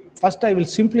it. First, I will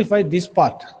simplify this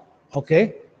part.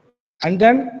 Okay, and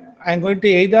then I'm going to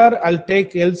either I'll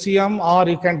take LCM or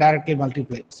you can directly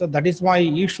multiply. So that is my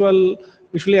usually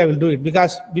I will do it,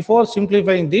 because before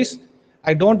simplifying this,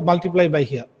 I don't multiply by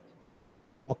here.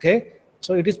 Okay,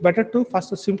 so it is better to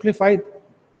first simplify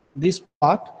this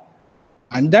part,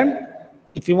 and then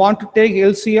if you want to take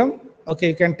LCM, okay,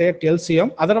 you can take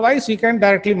LCM. Otherwise, you can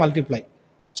directly multiply.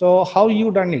 So how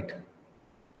you done it?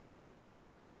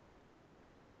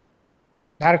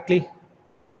 Directly?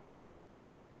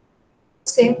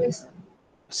 Same as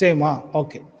Same,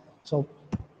 okay. So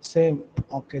same,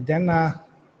 okay. Then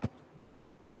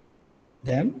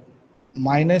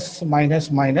minus,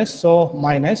 minus, minus. So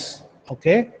minus,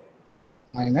 okay.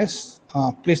 Minus,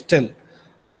 please tell.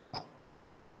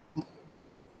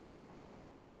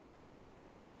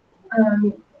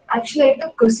 actually I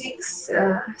took cosec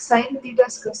sine theta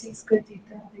is cosec square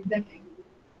theta like that.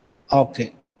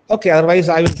 Okay. Okay, otherwise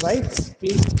I will write,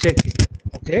 please check it.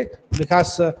 Okay,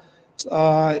 because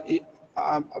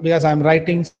because I'm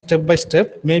writing step by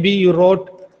step. Maybe you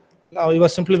wrote your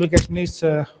simplification is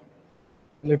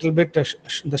little bit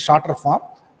the shorter form.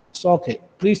 So okay,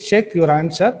 please check your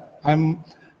answer. I'm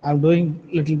doing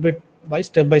little bit by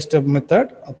step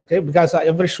method. Okay, because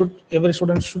every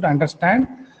student should understand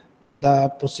the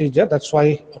procedure. That's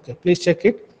why. Okay, please check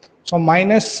it. So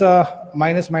minus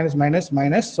minus minus minus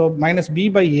minus. So minus b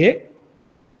by a.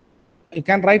 You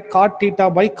can write cot theta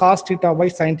by cos theta by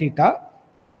sin theta.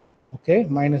 Okay,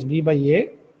 minus b by a.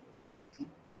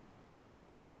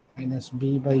 Minus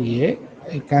b by a.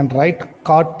 You can write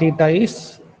cot theta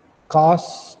is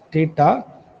cos theta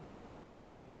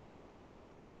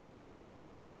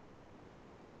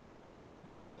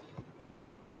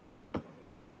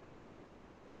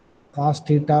cos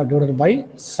theta divided by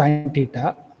sin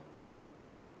theta,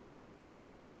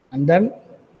 and then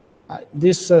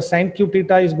this sin cube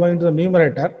theta is going to the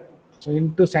numerator, so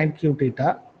into sin cube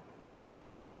theta.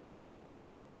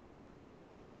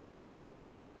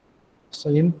 So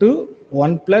into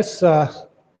 1 plus a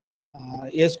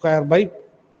square by,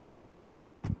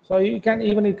 so you can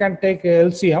take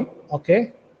LCM,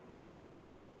 okay.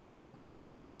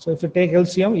 So if you take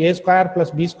LCM, a square plus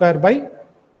b square by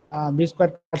b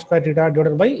square cos square theta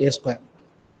divided by a square.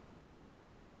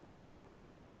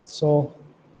 So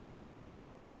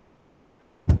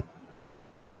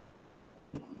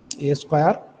a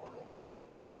square,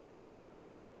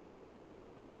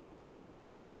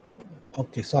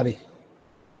 okay, sorry.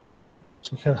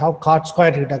 So here have cos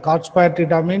square theta. Cos square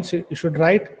theta means you should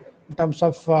write in terms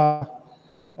of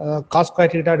cos square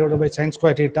theta divided by sin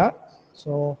square theta.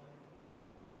 So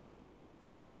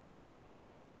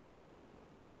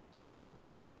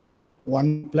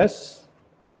 1 plus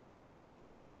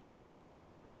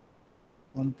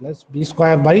b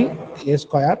square by a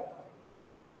square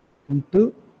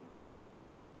into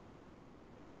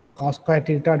cos square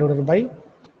theta divided by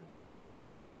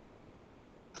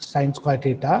sin square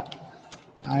theta,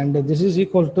 and this is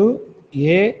equal to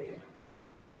a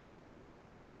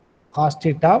cos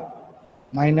theta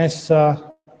minus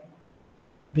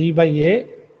b by a.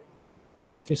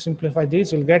 If you simplify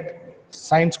this, you'll get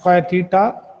sin square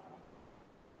theta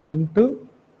into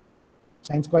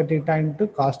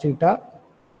cos theta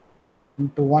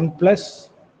into 1 plus,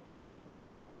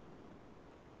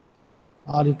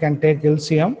 or you can take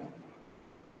LCM,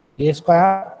 a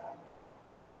square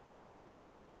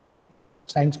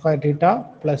sin square theta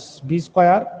plus b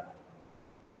square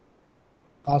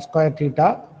cos square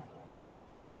theta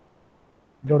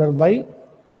divided by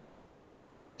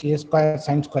a square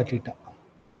sin square theta.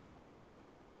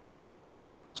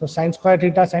 So sin square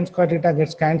theta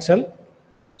gets cancelled.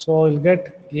 So you'll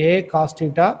get a cos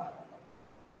theta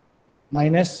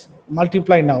minus,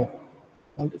 multiply now.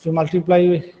 If you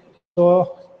multiply,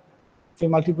 so if you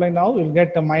multiply now, you'll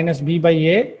get a minus b by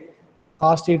a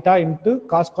cos theta into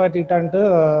cos square theta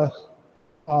into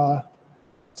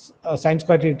sin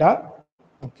square theta.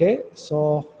 Okay,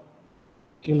 so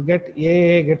you'll get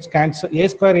a gets cancelled, a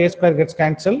square gets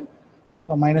cancelled.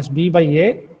 So minus b by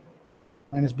a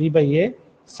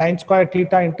sin square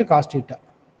theta into cos theta.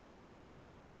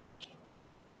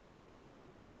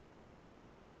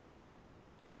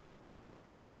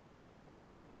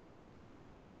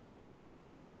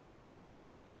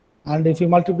 And if you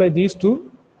multiply these two,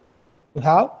 you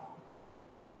have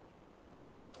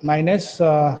minus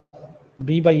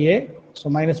b by a, so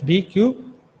minus b cube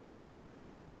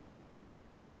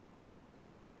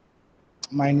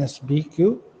minus b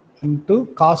cube into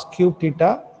cos cube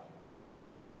theta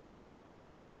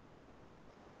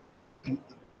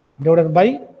divided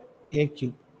by a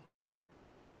cube.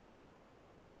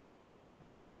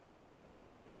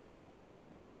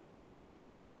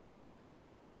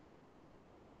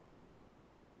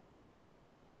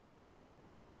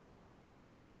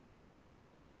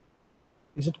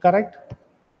 Is it correct?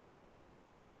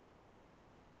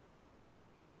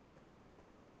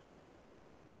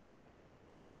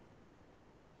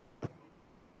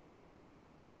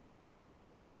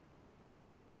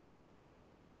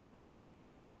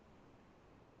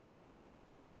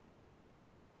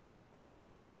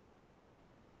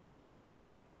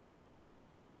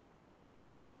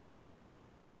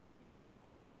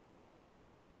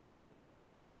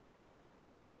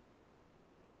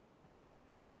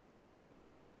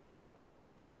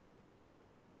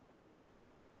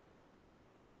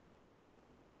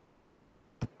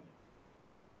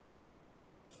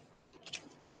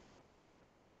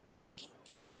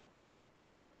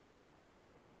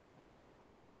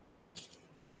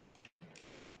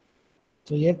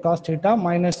 So a cos theta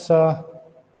minus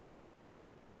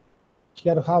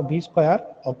here you have b square,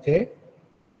 okay.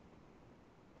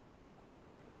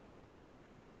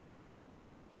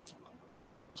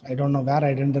 I don't know where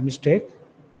I did the mistake.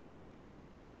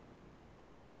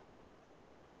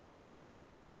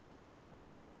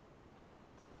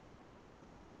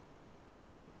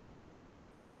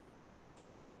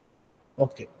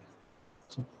 Okay.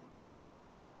 So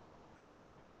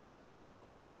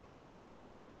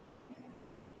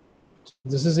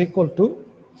this is equal to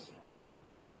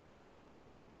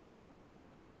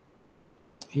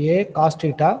a cos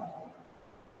theta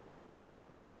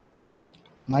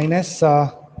minus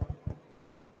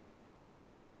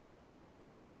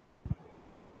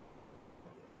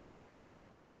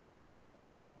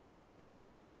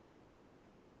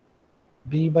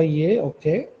b by a,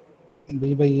 okay,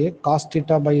 b by a cos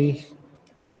theta by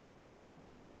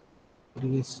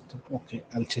Okay,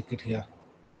 I'll check it here.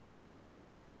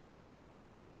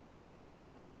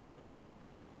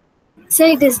 So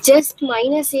it is just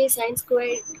minus a sine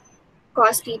squared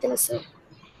cos theta, sir.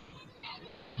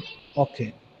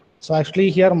 Okay. So actually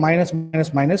here minus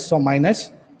minus minus, so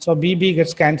minus. So BB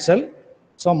gets cancelled.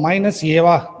 So minus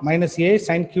A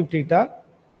sine cube theta.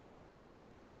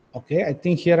 Okay, I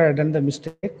think here I done the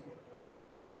mistake.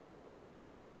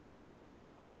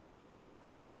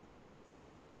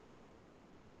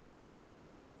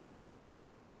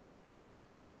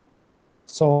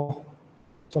 So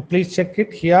please check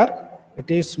it here. It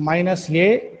is minus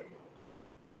A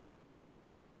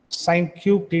sine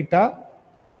cube theta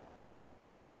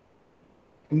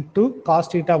into cos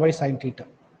theta by sine theta.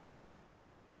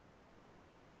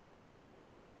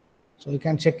 So you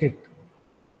can check it.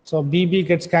 So BB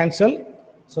gets cancelled.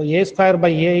 So A square by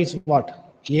A is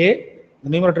what? A. The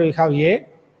numerator we have A,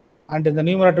 and in the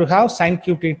numerator we have sine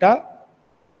cube theta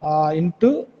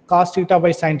into cos theta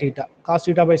by sine theta. Cos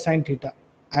theta by sine theta.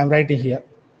 I am writing here.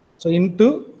 So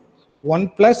into 1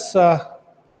 plus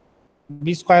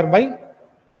B square by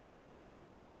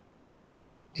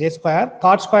A square.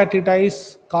 Cot square theta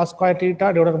is cos square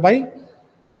theta divided by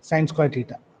sine square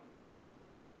theta.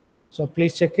 So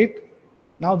please check it.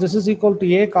 Now this is equal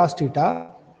to A cos theta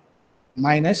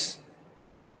minus,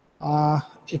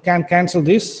 you can cancel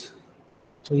this.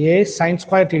 So A sine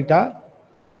square theta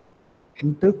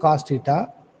into cos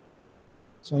theta.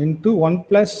 So into 1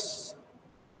 plus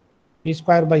B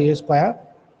square by A square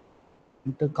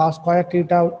into cos square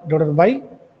theta divided by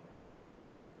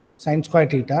sine square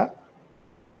theta.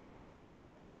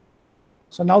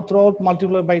 So now throughout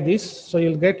multiply by this, so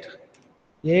you'll get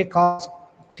A cos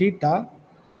theta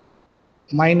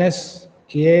minus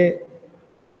A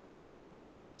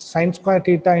sine square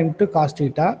theta into cos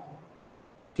theta.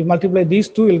 If you multiply these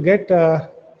two, you'll get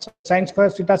sine square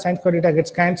theta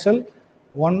gets cancelled.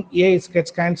 1A gets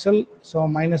cancelled. So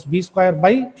minus B square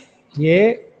by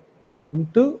A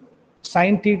into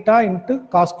sine theta into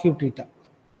cos cube theta.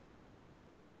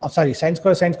 Oh, sorry, sine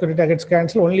square theta gets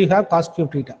cancelled. Only you have cos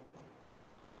cube theta.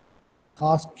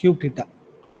 Cos cube theta.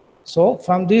 So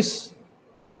from this,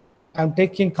 I'm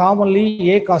taking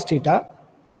commonly A cos theta.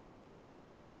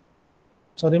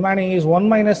 So remaining is 1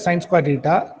 minus sine square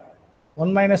theta.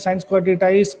 1 minus sine square theta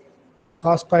is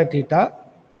cos square theta.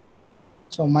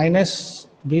 So minus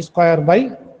B square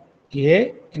by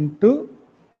A into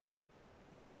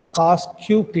cos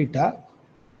cube theta.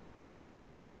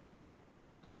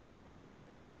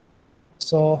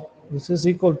 So this is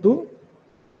equal to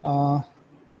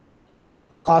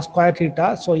cos square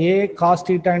theta. So A cos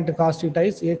theta into cos theta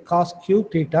is A cos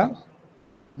cube theta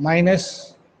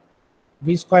minus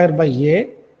B square by A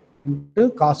into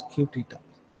cos cube theta.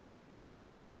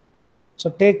 So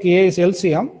take A is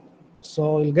LCM.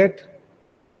 So you'll get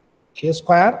A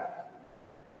square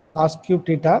cos cube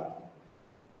theta.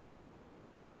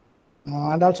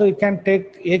 And also you can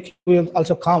take A cube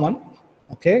also common.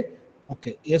 Okay.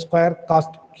 Okay. A square cos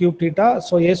cube theta.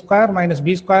 So A square minus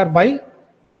B square by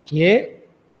A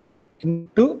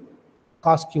into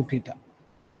cos cube theta.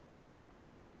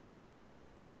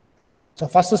 So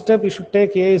first step, you should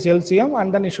take A is LCM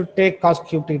and then you should take cos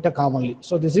cube theta commonly.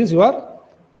 So this is your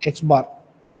X bar.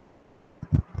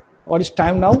 What is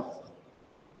time now?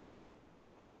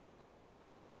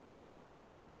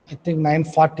 I think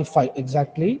 9:45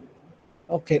 exactly.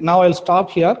 Okay, now I'll stop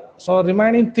here. So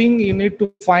remaining thing you need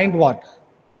to find what?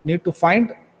 Need to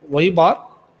find Y bar.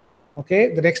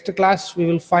 Okay, the next class we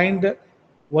will find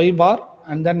Y bar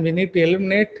and then we need to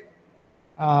eliminate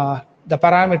the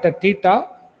parameter theta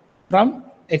from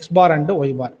X bar and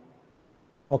Y bar.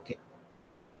 Okay.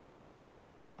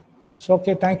 So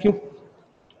okay, thank you.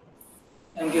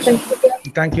 Thank you, sir.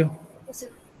 Thank you.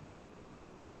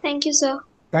 Thank you, sir.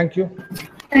 Thank you.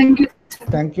 Thank you.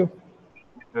 Thank you.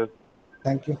 Yes.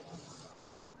 Thank you.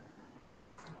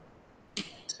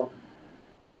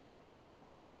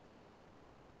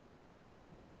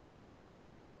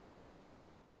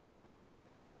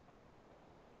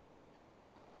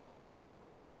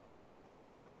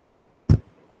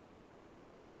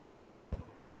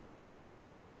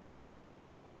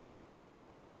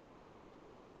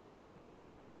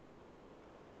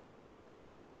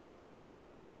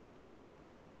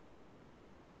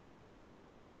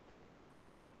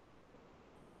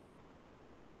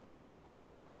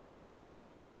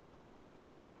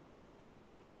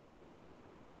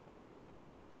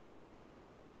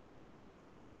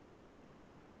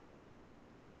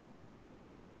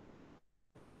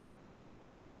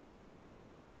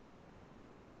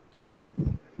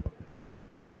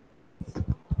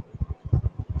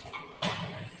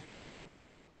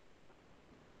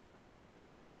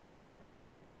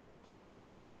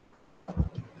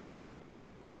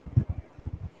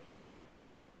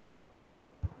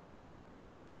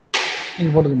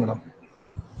 நீங்கள் போட்டுங்க madam.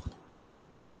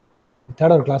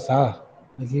 Third ஒரு கிளாஸா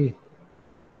இன்னைக்கு?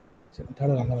 சரி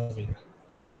third அங்கே வைக்கிறேன்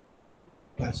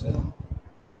class,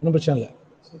 ஒன்றும் பிரச்சனை இல்லை.